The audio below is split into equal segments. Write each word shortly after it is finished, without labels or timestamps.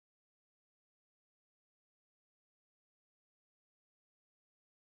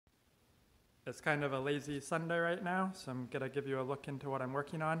It's kind of a lazy Sunday right now, so I'm gonna give you a look into what I'm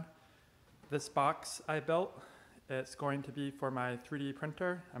working on. This box I built, it's going to be for my 3D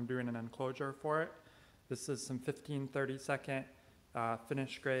printer. I'm doing an enclosure for it. This is some 15-30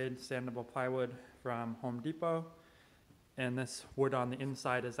 finished grade sandable plywood from Home Depot. And this wood on the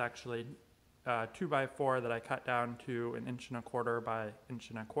inside is actually 2x4 that I cut down to 1.25 by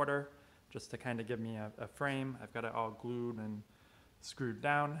 1.25 just to kind of give me a frame. I've got it all glued and screwed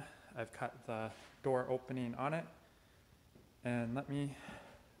down. I've cut the door opening on it. And let me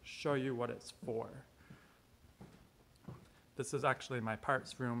show you what it's for. This is actually my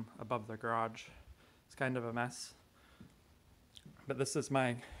parts room above the garage. It's kind of a mess. But this is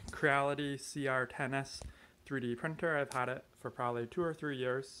my Creality CR10s 3D printer. I've had it for probably 2 or 3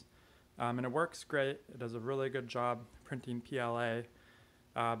 years. And it works great. It does a really good job printing PLA.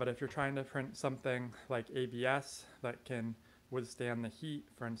 But if you're trying to print something like ABS that can withstand the heat,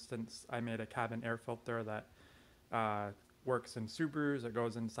 for instance, I made a cabin air filter that works in Subarus. It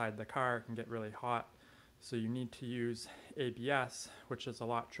goes inside the car. It can get really hot. So you need to use ABS, which is a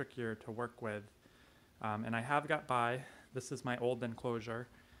lot trickier to work with. And I have got by. This is my old enclosure.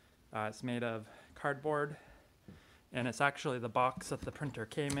 It's made of cardboard, and it's actually the box that the printer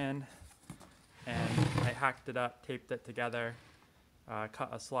came in. And I hacked it up, taped it together, cut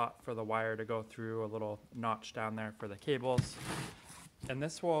a slot for the wire to go through, a little notch down there for the cables. And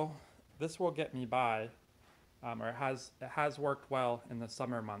this will get me by, or it has worked well in the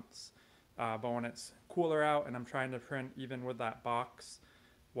summer months. But when it's cooler out and I'm trying to print even with that box,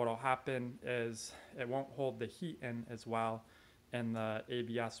 what'll happen is it won't hold the heat in as well, and the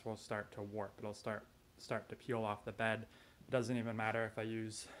ABS will start to warp. It'll start to peel off the bed. It doesn't even matter if I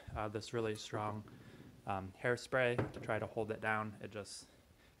use this really strong hairspray to try to hold it down. It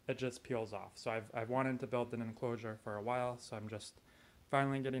just peels off. So I've wanted to build an enclosure for a while, so I'm just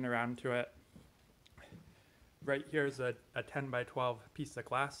finally getting around to it. Right here is a 10x12 piece of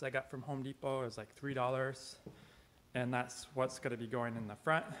glass I got from Home Depot. It was like $3, and that's what's going to be going in the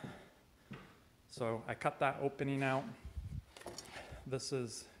front. So I cut that opening out. This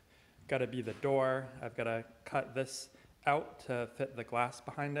is got to be the door. I've got to cut this out to fit the glass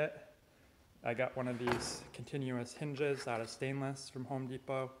behind it. I got one of these continuous hinges out of stainless from Home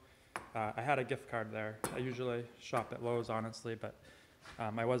Depot. I had a gift card there. I usually shop at Lowe's, honestly, but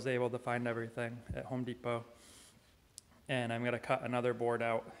I was able to find everything at Home Depot. And I'm going to cut another board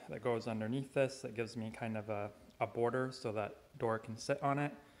out that goes underneath this that gives me kind of a border so that door can sit on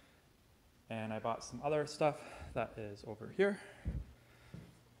it. And I bought some other stuff that is over here.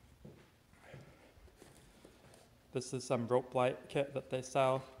 This is some rope light kit that they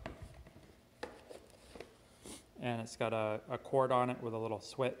sell. And it's got a cord on it with a little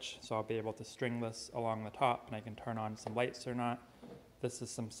switch, so I'll be able to string this along the top and I can turn on some lights or not. This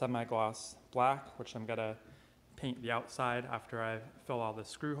is some semi-gloss black, which I'm gonna paint the outside after I fill all the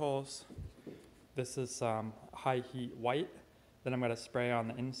screw holes. This is some high heat white that I'm gonna spray on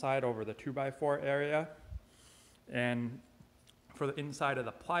the inside over the 2x4 area. And for the inside of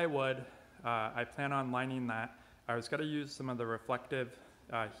the plywood, I plan on lining that. I was gonna use some of the reflective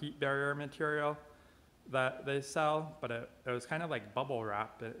heat barrier material that they sell, but it was kind of like bubble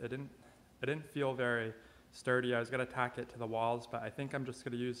wrap. It didn't feel very sturdy. I was gonna tack it to the walls, but I think I'm just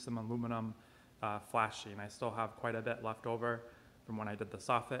gonna use some aluminum flashing. I still have quite a bit left over from when I did the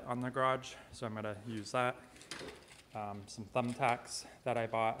soffit on the garage, so I'm gonna use that. Some thumbtacks that I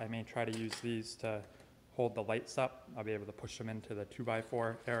bought. I may try to use these to hold the lights up. I'll be able to push them into the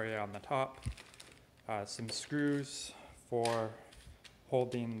 2x4 area on the top. Some screws for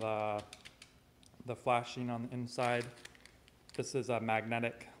holding the flashing on the inside. This is a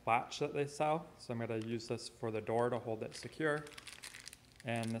magnetic latch that they sell, so I'm going to use this for the door to hold it secure.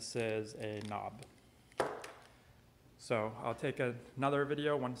 And this is a knob. So I'll take another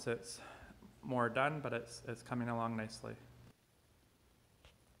video once it's more done, but it's coming along nicely.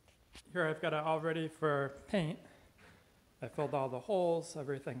 Here I've got it all ready for paint. I filled all the holes,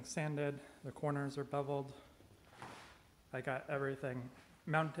 everything's sanded, the corners are beveled. I got everything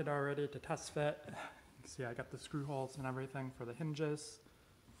mounted already to test fit. You can see I got the screw holes and everything for the hinges.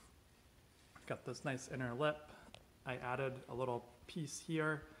 I've got this nice inner lip. I added a little piece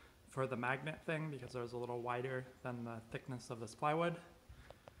here for the magnet thing because it was a little wider than the thickness of this plywood.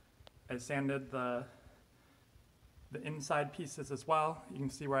 I sanded the inside pieces as well. You can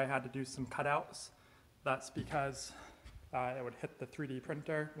see where I had to do some cutouts. That's because it would hit the 3D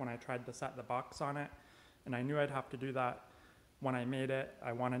printer when I tried to set the box on it, and I knew I'd have to do that when I made it.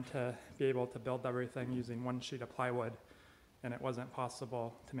 I wanted to be able to build everything using one sheet of plywood, and it wasn't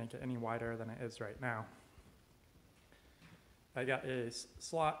possible to make it any wider than it is right now. I got a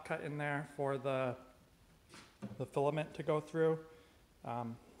slot cut in there for the filament to go through.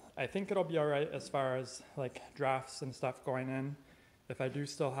 I think it'll be all right as far as like drafts and stuff going in. If I do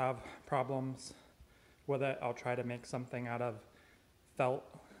still have problems with it, I'll try to make something out of felt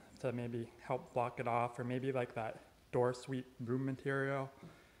to maybe help block it off, or maybe like that door sweep broom material,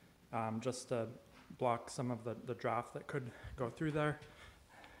 just to block some of the draft that could go through there.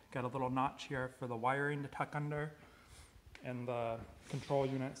 Got a little notch here for the wiring to tuck under, and the control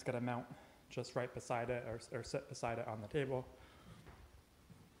unit's gonna mount just right beside it, or sit beside it on the table.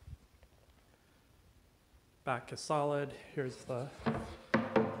 Back is solid. Here's the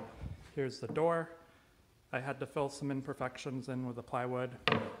door. I had to fill some imperfections in with the plywood.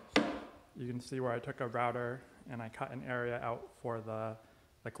 You can see where I took a router and I cut an area out for the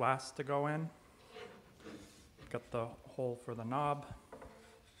glass to go in. Got the hole for the knob.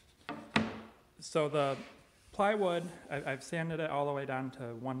 So the plywood, I've sanded it all the way down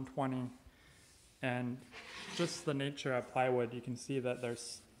to 120, and just the nature of plywood, you can see that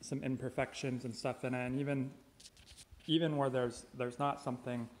there's some imperfections and stuff in it, and even where there's not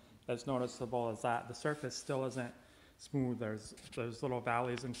something as noticeable as that, the surface still isn't smooth. There's little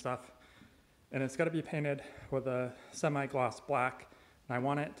valleys and stuff, and it's got to be painted with a semi-gloss black, and I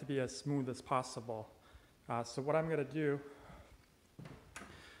want it to be as smooth as possible. So what I'm going to do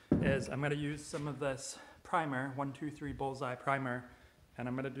is I'm going to use some of this primer, 123 Bullseye primer, and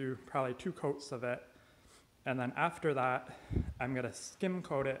I'm going to do probably 2 coats of it. And then after that, I'm going to skim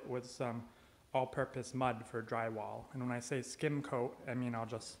coat it with some all-purpose mud for drywall. And when I say skim coat, I mean I'll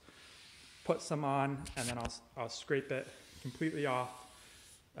just put some on, and then I'll scrape it completely off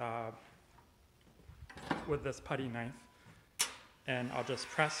with this putty knife. And I'll just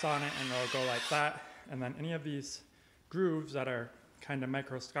press on it, and it'll go like that. And then any of these grooves that are kind of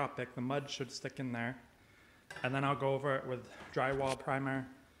microscopic, the mud should stick in there. And then I'll go over it with drywall primer,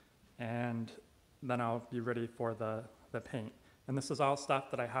 and then I'll be ready for the paint. And this is all stuff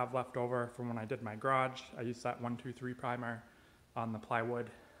that I have left over from when I did my garage. I used that 123 primer on the plywood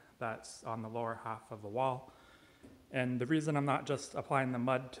that's on the lower half of the wall. And the reason I'm not just applying the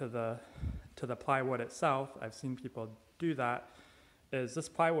mud to the plywood itself, I've seen people do that, is this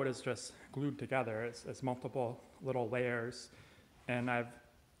plywood is just glued together. It's multiple little layers. And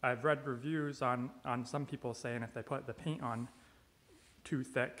I've read reviews on some people saying if they put the paint on too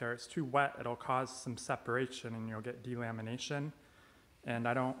thick or it's too wet, it'll cause some separation and you'll get delamination. And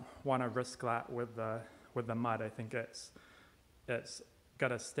I don't want to risk that with the mud. I think it's got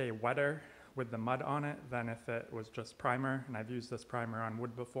to stay wetter with the mud on it than if it was just primer. And I've used this primer on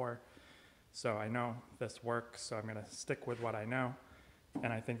wood before, so I know this works. So I'm going to stick with what I know,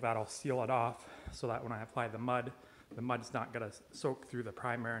 and I think that'll seal it off so that when I apply the mud's not going to soak through the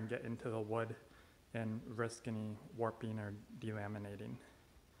primer and get into the wood and risk any warping or delaminating.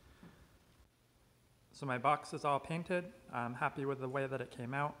 So my box is all painted. I'm happy with the way that it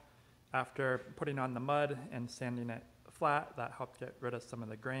came out. After putting on the mud and sanding it flat, that helped get rid of some of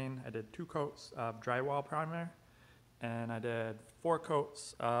the grain. I did 2 coats of drywall primer, and I did 4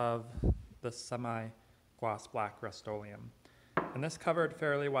 coats of the semi-gloss black Rust-Oleum. And this covered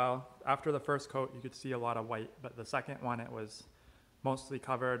fairly well. After the first coat, you could see a lot of white, but the second one, it was mostly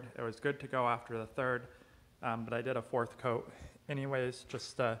covered. It was good to go after the third, but I did a 4th coat anyways,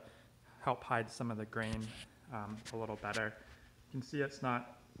 just to help hide some of the grain a little better. You can see it's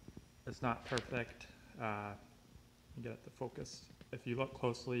not perfect. Let me get it to focus. If you look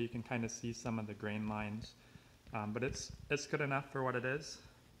closely, you can kind of see some of the grain lines, but it's good enough for what it is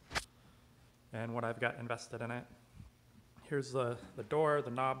and what I've got invested in it. Here's the door,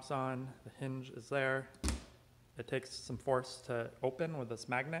 the knob's on, the hinge is there. It takes some force to open with this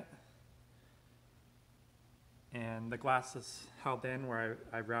magnet. And the glass is held in where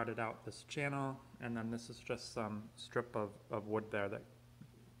I routed out this channel, and then this is just some strip of wood there that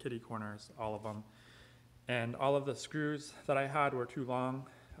kitty corners all of them. And all of the screws that I had were too long,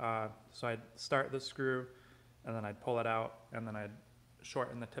 so I'd start the screw, and then I'd pull it out, and then I'd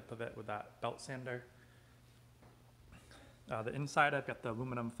shorten the tip of it with that belt sander. The inside, I've got the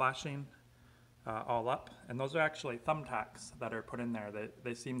aluminum flashing all up, and those are actually thumbtacks that are put in there.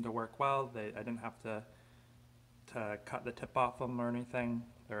 They seem to work well. I didn't have to cut the tip off them or anything.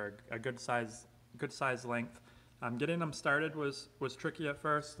 They're a good size length. Getting them started was tricky at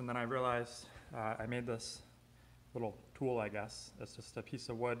first, and then I realized I made this little tool, I guess. It's just a piece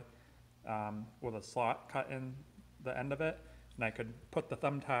of wood with a slot cut in the end of it, and I could put the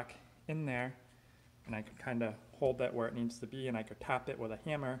thumbtack in there, and I could kind of hold it where it needs to be, and I could tap it with a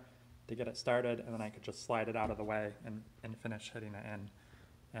hammer to get it started, and then I could just slide it out of the way and finish hitting it in.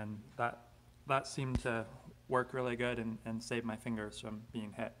 And that seemed to work really good and save my fingers from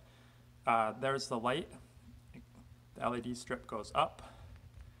being hit. There's the light. The LED strip goes up,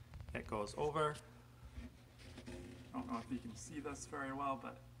 it goes over. I don't know if you can see this very well,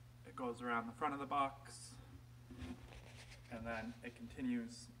 but it goes around the front of the box, and then it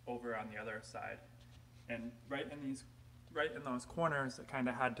continues over on the other side. And right in those corners, it kind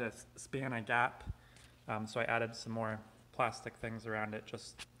of had to span a gap, so I added some more plastic things around it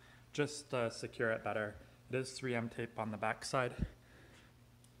just to secure it better. It is 3M tape on the back side,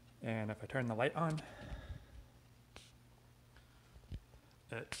 and if I turn the light on,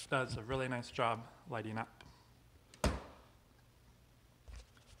 it does a really nice job lighting up.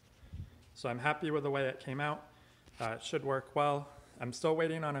 So I'm happy with the way it came out. It should work well. I'm still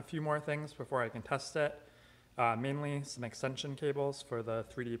waiting on a few more things before I can test it. Mainly some extension cables for the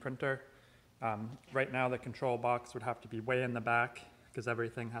 3D printer. Right now the control box would have to be way in the back because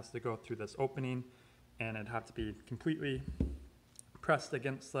everything has to go through this opening, and it'd have to be completely pressed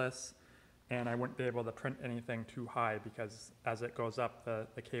against this, and I wouldn't be able to print anything too high because as it goes up,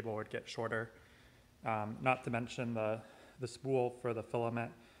 the cable would get shorter. Not to mention the spool for the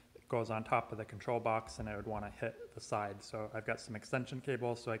filament goes on top of the control box, and I would want to hit the side. So I've got some extension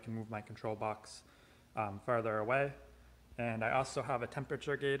cables so I can move my control box farther away. And I also have a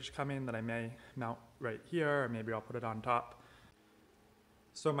temperature gauge coming that I may mount right here, or maybe I'll put it on top.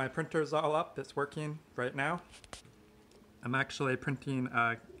 So my printer's all up, it's working right now. I'm actually printing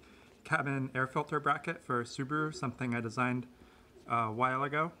a cabin air filter bracket for Subaru, something I designed a while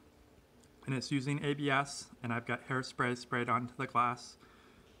ago. And it's using ABS, and I've got hairspray sprayed onto the glass,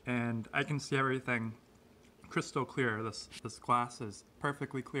 and I can see everything crystal clear. This glass is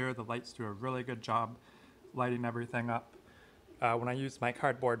perfectly clear. The lights do a really good job lighting everything up. When I used my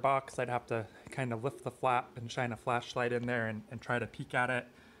cardboard box, I'd have to kind of lift the flap and shine a flashlight in there and try to peek at it.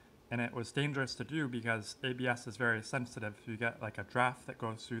 And it was dangerous to do because ABS is very sensitive. If you get like a draft that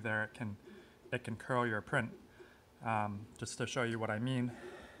goes through there, it can curl your print. Just to show you what I mean,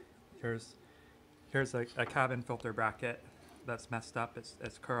 here's a cabin filter bracket that's messed up.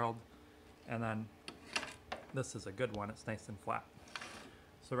 It's curled, and then this is a good one. It's nice and flat.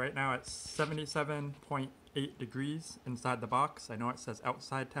 So right now it's 77.8 degrees inside the box. I know it says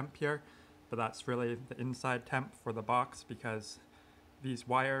outside temp here, but that's really the inside temp for the box because these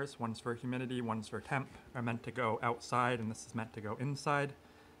wires, one's for humidity, one's for temp, are meant to go outside, and this is meant to go inside.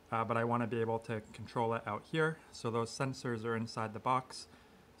 But I want to be able to control it out here. So those sensors are inside the box.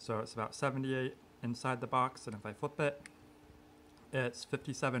 So it's about 78 inside the box, and if I flip it, it's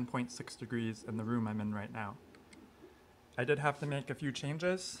 57.6 degrees in the room I'm in right now. I did have to make a few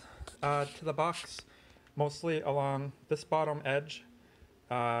changes to the box, mostly along this bottom edge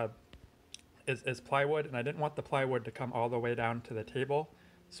is plywood, and I didn't want the plywood to come all the way down to the table.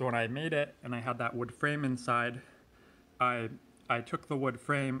 So when I made it and I had that wood frame inside, I took the wood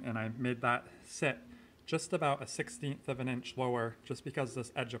frame and I made that sit just about a 1/16 of an inch lower, just because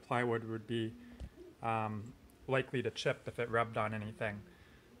this edge of plywood would be likely to chip if it rubbed on anything.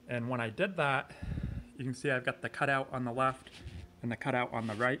 And when I did that, you can see I've got the cutout on the left and the cutout on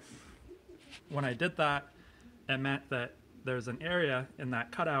the right. When I did that, it meant that there's an area in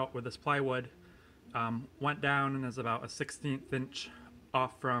that cutout where this plywood went down and is about a 1/16 inch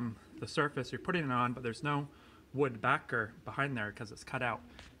off from the surface you're putting it on, but there's no wood backer behind there because it's cut out.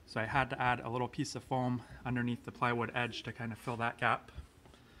 So I had to add a little piece of foam underneath the plywood edge to kind of fill that gap.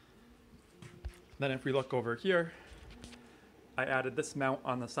 Then if we look over here, I added this mount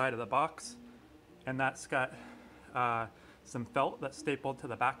on the side of the box, and that's got some felt that's stapled to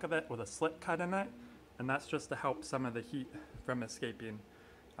the back of it with a slit cut in it, and that's just to help some of the heat from escaping.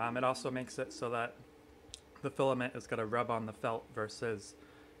 It also makes it so that the filament is going to rub on the felt versus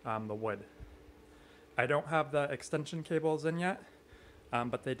the wood. I don't have the extension cables in yet,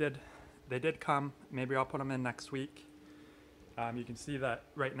 but they did come. Maybe I'll put them in next week. You can see that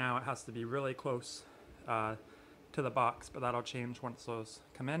right now it has to be really close to the box, but that'll change once those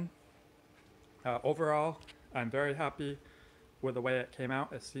come in. Overall, I'm very happy with the way it came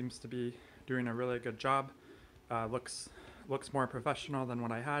out. It seems to be doing a really good job. Looks more professional than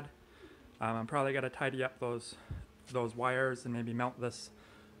what I had. I'm probably gonna tidy up those wires and maybe mount this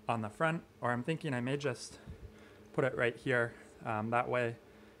on the front, or I'm thinking I may just put it right here. That way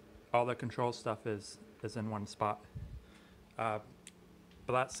all the control stuff is in one spot. But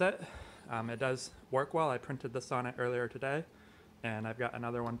that's it. It does work well. I printed this on it earlier today, and I've got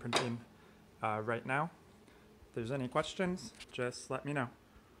another one printing right now. If there's any questions, just let me know.